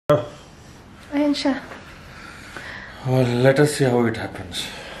Ayan siya. Well, let us see how it happens.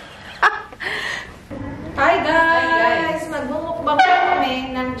 Hi guys! Magmumukbang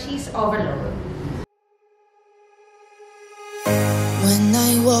kami ng cheese overload. When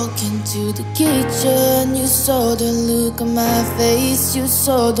I walk into the kitchen, you saw the look on my face. You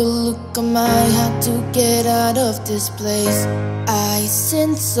saw the look on my had to get out of this place. I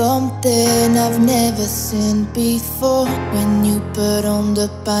seen something I've never seen before. When you put on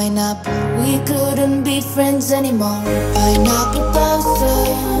the pineapple, we couldn't be friends anymore. Pineapple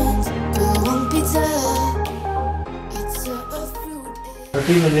thousands, go on pizza. It's a fruit.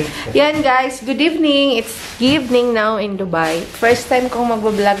 30 minutes. Yan guys, good evening. It's evening now in Dubai. First time kong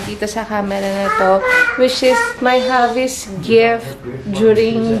mag-vlog dito sa camera na to, which is my hubby's gift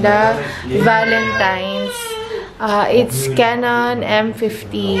during the Valentine's. It's Canon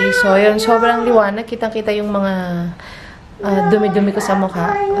M50. So, yun, sobrang liwanag. Kitang-kita yung mga dumi-dumi ko sa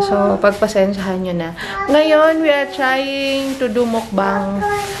mukha. So, pagpasensyahan nyo na. Ngayon, we are trying to do mukbang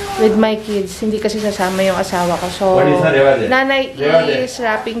with my kids. Hindi kasi sasama yung asawa ko. So, nanay is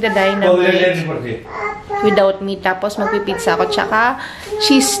wrapping the dynamite without meat. Tapos, magpipizza ako. Tsaka,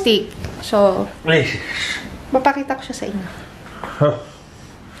 cheese stick. So, mapakita ko siya sa inyo.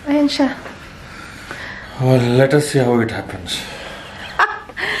 Ayan siya. Well, let us see how it happens.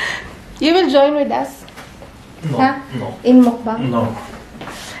 You will join with us? No. Huh? No. In mukbang? No.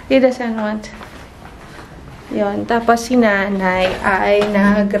 He doesn't want. Yun. Tapos si nanay ay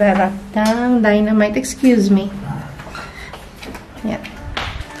nagrarap ng dynamite. Excuse me. Yeah.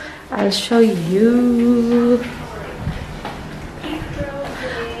 I'll show you.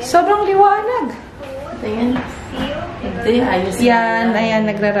 Sobrang liwanag. Ayan. Yan. Ayan.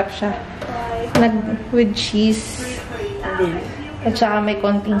 Nagrarap siya. With cheese. At saka may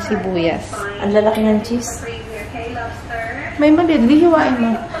konting sibuyas. Ang lalaki ng cheese. May maliit. Hihiwain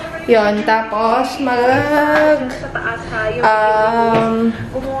mo. Yun. Tapos,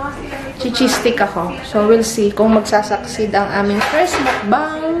 cheese stick ako. So, we'll see kung magsasucceed ang aming first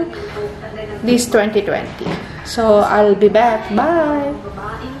mukbang this 2020. So, I'll be back. Bye!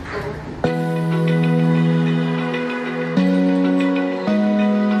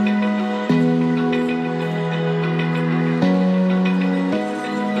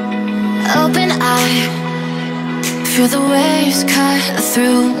 Open eye, feel the waves cut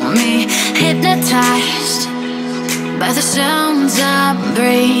through me. Hypnotized by the sounds I'm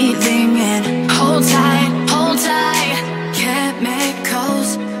breathing in. Hold tight,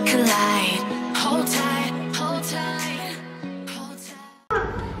 chemicals collide. Hold tight, hold tight, hold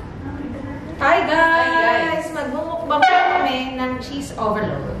tight. Hi guys! Magmumukbang kami ng cheese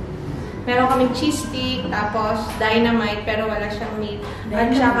overload. Meron kaming cheese stick, tapos dynamite, pero wala siyang meat. At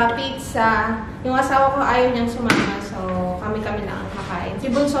saka pizza. Yung asawa ko ayaw niyang sumama, so kami-kami lang ang kakain.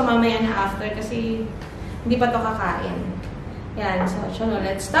 Si Bunso mamaya na after kasi hindi pa to kakain. Yan, so chalo,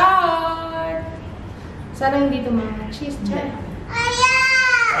 let's start! Sana hindi ito mga cheese dyan.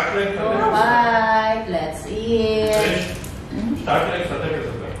 Alright, let's eat. Start like Saturday.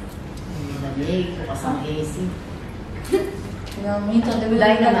 Lamig, bukas ang AC. Me, so they will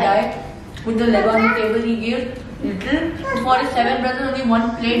like that. With the leg on the table, he gave little. For his 7 brothers, only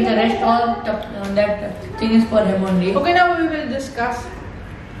 1 plate. The rest all that thing is for him only. Okay, now we will discuss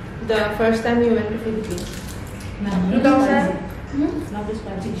the first time you went to Philippines. 2000?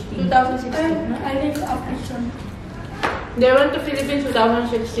 2016. I did after. They went to Philippines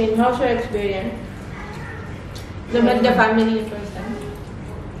 2016. How's your experience? They met the family the first time.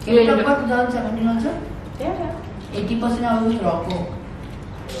 Can you talk about 2017 also? Yeah. 80% I was in Morocco.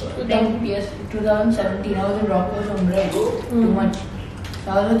 Then yes, 2017 I was in Morocco somewhere. Too much.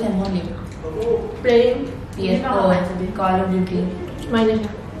 So I was with him only. Playing? PS Call of Duty. Mine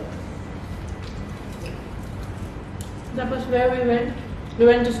siya. Tapos where we went? We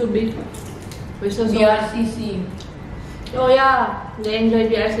went to Subic. We saw BRCC. Oh yeah, they enjoyed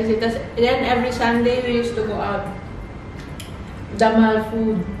BRCC. Then every Sunday we used to go out. Damal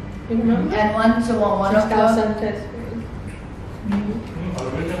food. You know? And once one of the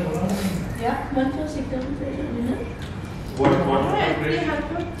yeah, once was 6,000. What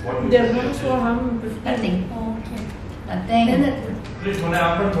Their ones were hum. nothing. Okay. Nothing. Please, when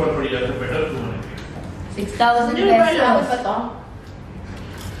I open for you, that's better to 6,000 pesos.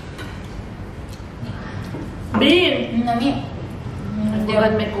 Bean! Nami.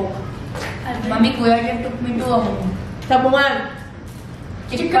 Diyan may cook. Mami Kuya took me to Sabungan.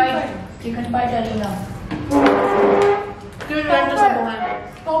 Chicken pie arena. We went to Sabungan.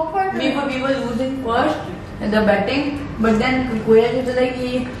 We were losing first in the betting, but then Kuya was like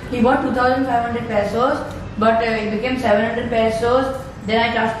he bought 2,500 pesos, but it became 700 pesos. Then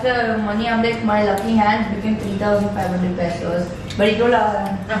I touched the money. I'm like, my lucky hands became 3,500 pesos. But he told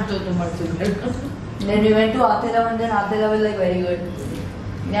Then we went to Atela and then Atela was like very good.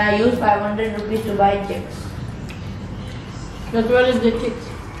 Yeah, I used 500 rupees to buy chicks. But what is the chicks?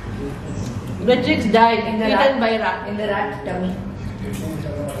 The chicks died In the eaten by rat. In the rat tummy.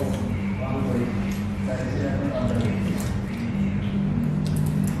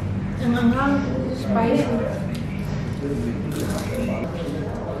 Spicy.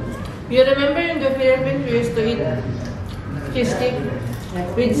 You remember in the Philippines we used to eat fish stick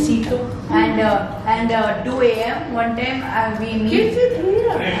with C2 And 2 a.m. one time we meet.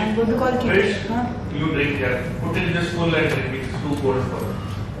 I'm going to call Kitty. Huh? You drink here. Put it in the spoon and drink. It's too cold for it.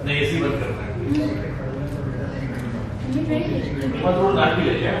 नहीं ऐसी बंद करना है। और थोड़ा दाल भी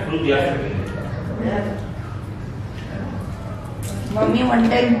ले लिया, फ्रूट दिया है। Mummy, one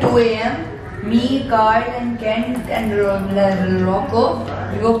time 2 a.m. Me, Carl and Kent and Rocco,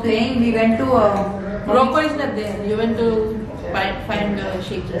 we were playing. We went to Rocco is not there. You went to find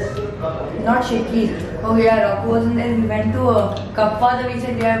shakies. Not shakies. Oh yeah, Rocco wasn't there. We went to Kappada. We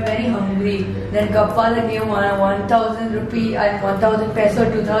said we are very hungry. Then Kappada gave 1,000 rupee and 1,000 peso,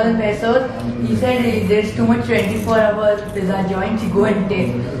 2,000 pesos. He said there's too much 24-hour pizza joints. You go and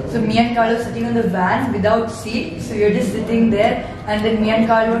take. So me and Carl were sitting on the van without seat. So we were just sitting there. And then me and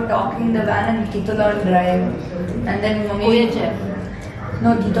Carl were talking in the van and Kitolon drive. And then Mummy.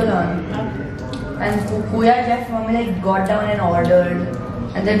 No, Kitolon. And Kuya Jeff, Mummy like got down and ordered.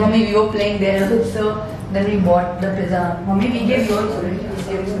 And then Mummy, we were playing there also. Then we bought the pizza. Mummy, we gave yours already. We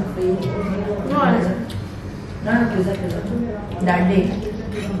saved some free. No, pizza. That day.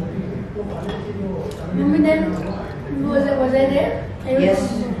 Mummy, then was I there? Yes,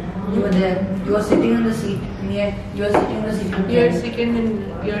 you were there. You were sitting on the seat. You were sitting on the seat. You're sitting in the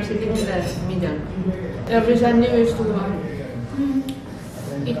middle. Every Sunday we used to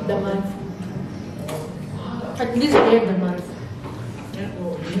eat the month. At least 8 the month.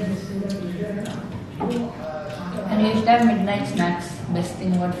 And we used to have midnight snacks. Best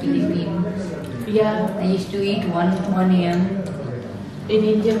thing about Philippines. Yeah. I used to eat 1 a.m. In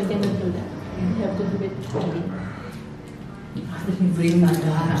India we cannot do that. You have to do it early. Bring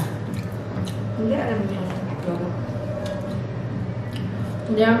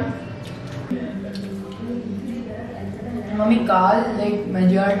Yeah. Mummy, Carl, like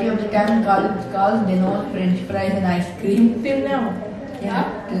majority of the time, Carl's dinner was French fries and ice cream. Till now.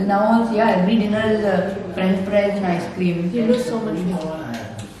 Yeah, till now also, yeah, every dinner is French fries and ice cream. You lose so much weight.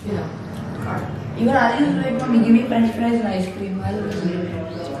 Yeah. Even I used to like, Mummy, give me French fries and ice cream. I love it.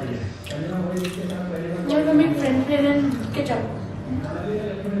 You have to make French fries and ketchup.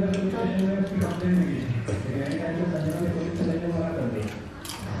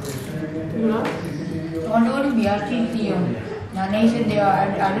 You know? I want to go to BRT Theon. Nana said they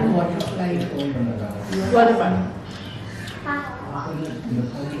added water slide. What about?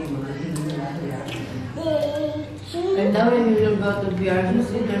 And now when you look at the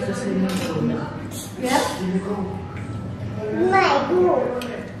BRT, there's a swimming pool. Yeah?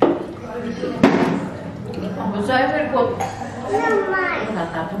 So I will go.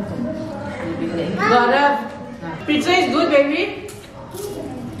 Gaurav, pizza is good, baby.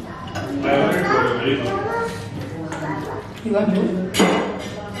 You want to?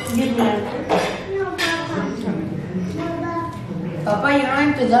 Papa, you know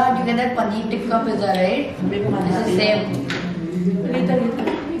in Pizza Hut you get that paneer tikka pizza, right? This is same.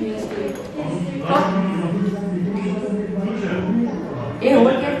 Hey,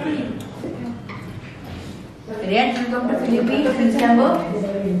 hold carefully. Rian, you come to Philippines, please remember?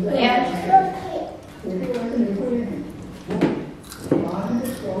 Yeah.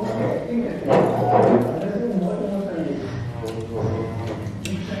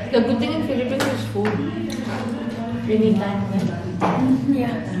 The good thing in Philippines is food. Anytime.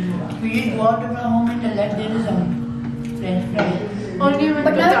 Yeah. We didn't go out of our home and let there is French fries. Only when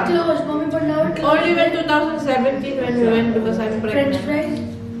But now it's closed, Mommy, but now it's closed. Only when 2017 when we went because I'm pregnant. French fries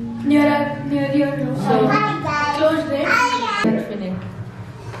near your house. So Closed, right? that's finished.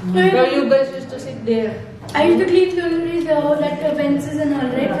 So you guys used to sit there. I used to clean slowly that fences and all,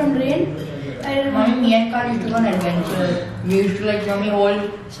 right, from rain. I remember. Mommy, me and Carl used to go on adventures. We used to like, Mommy,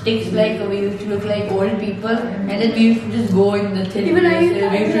 hold sticks like we used to look like old people, and then we used to just go in the thin Even I places. used to-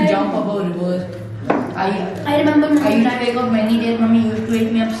 We used to jump above rivers. I remember I used to wake up many days. Mommy used to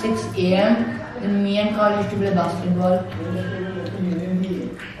wake me up 6 a.m. Then me and Carl used to play basketball.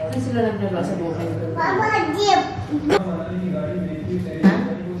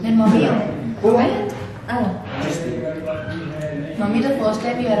 Then Mommy, Mommy, the first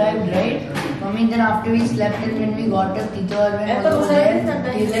time we arrived, right? Mummy, then after we slept and when we got up, Tito Arvind was over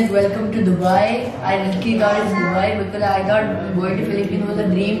there. He said, welcome to Dubai. I literally thought it's Dubai because I thought going to Philippines was a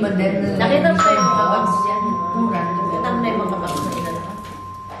dream, but then Nakita mo said, yung mga "Oh, bags dyan. too random." Nakita mo na yung mga bags na inano.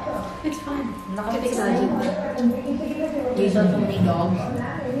 It's fine. Nakapit-excited. We saw so many dogs.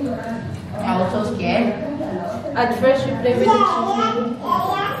 I was so scared. At first, we play with the chicken.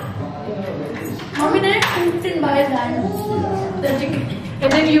 Mommy, then I in by his hand. The chicken. And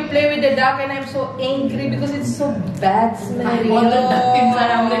then you play with the duck and I'm so angry because it's so bad I smelling. want the duck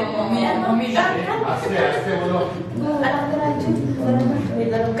inside. I'm like, Mommy, Mommy, duck.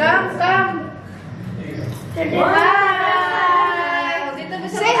 Come, come. Hi.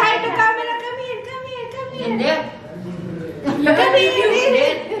 Say hi to camera. Come here, come here, come here. In there. Come here.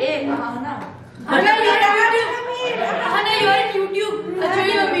 Hey, Hana. Hana, you're on Come YouTube. here. Hana, you're on YouTube. I'll show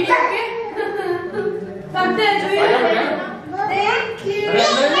you a video, okay? Something, I'll show you a video. Thank you.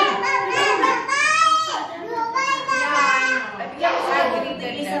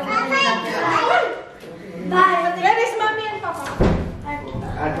 Bye. Where is mommy and papa?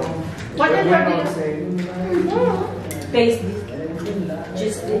 What are you doing? Taste this.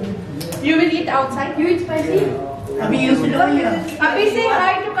 Just You will eat outside? You eat spicy? Abhi used to do here. Abhi, say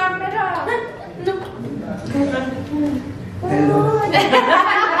hi to camera.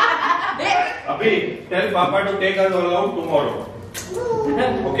 Abhi, tell Papa to take us all out tomorrow.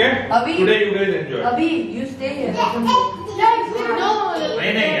 Okay? Abhi. Today you guys enjoy. Abhi, you stay here. No.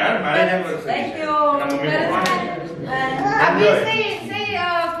 नहीं यार marriage anniversary. Thank you. मेरा mummy papa ने. Abhi, say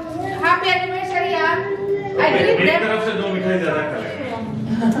happy anniversary, yaar. I greet मेरी them. तरफ से 2 मिठाई ज़्यादा खा लेना.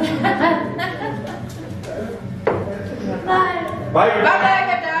 Bye. Bye Bye बेटा. bye,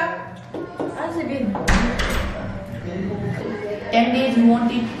 beta. How's it been? 10 days you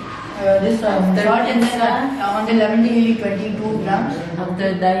won't eat this short and then on the 11th day you'll eat 22 grams. After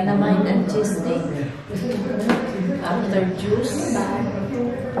dynamite and cheese steak. After juice.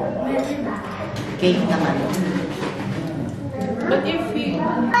 Cake naman. But if we...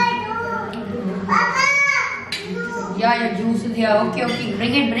 Yeah, your juice is here. Okay,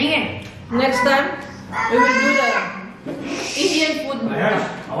 bring it. Next time, we will do the Indian food. Ayash,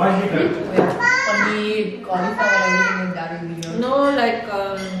 आवाज नहीं कर. Paneer, cauliflower, everything like that will be here. No, like,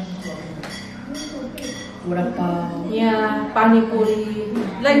 Vada pav. yeah, pani puri,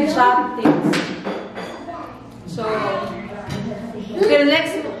 like sharp things. So, till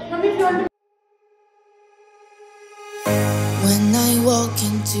next... Mommy, if you want to When I walk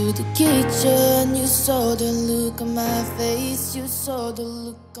into the kitchen, you saw the look on my face, you saw the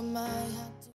look on my heart.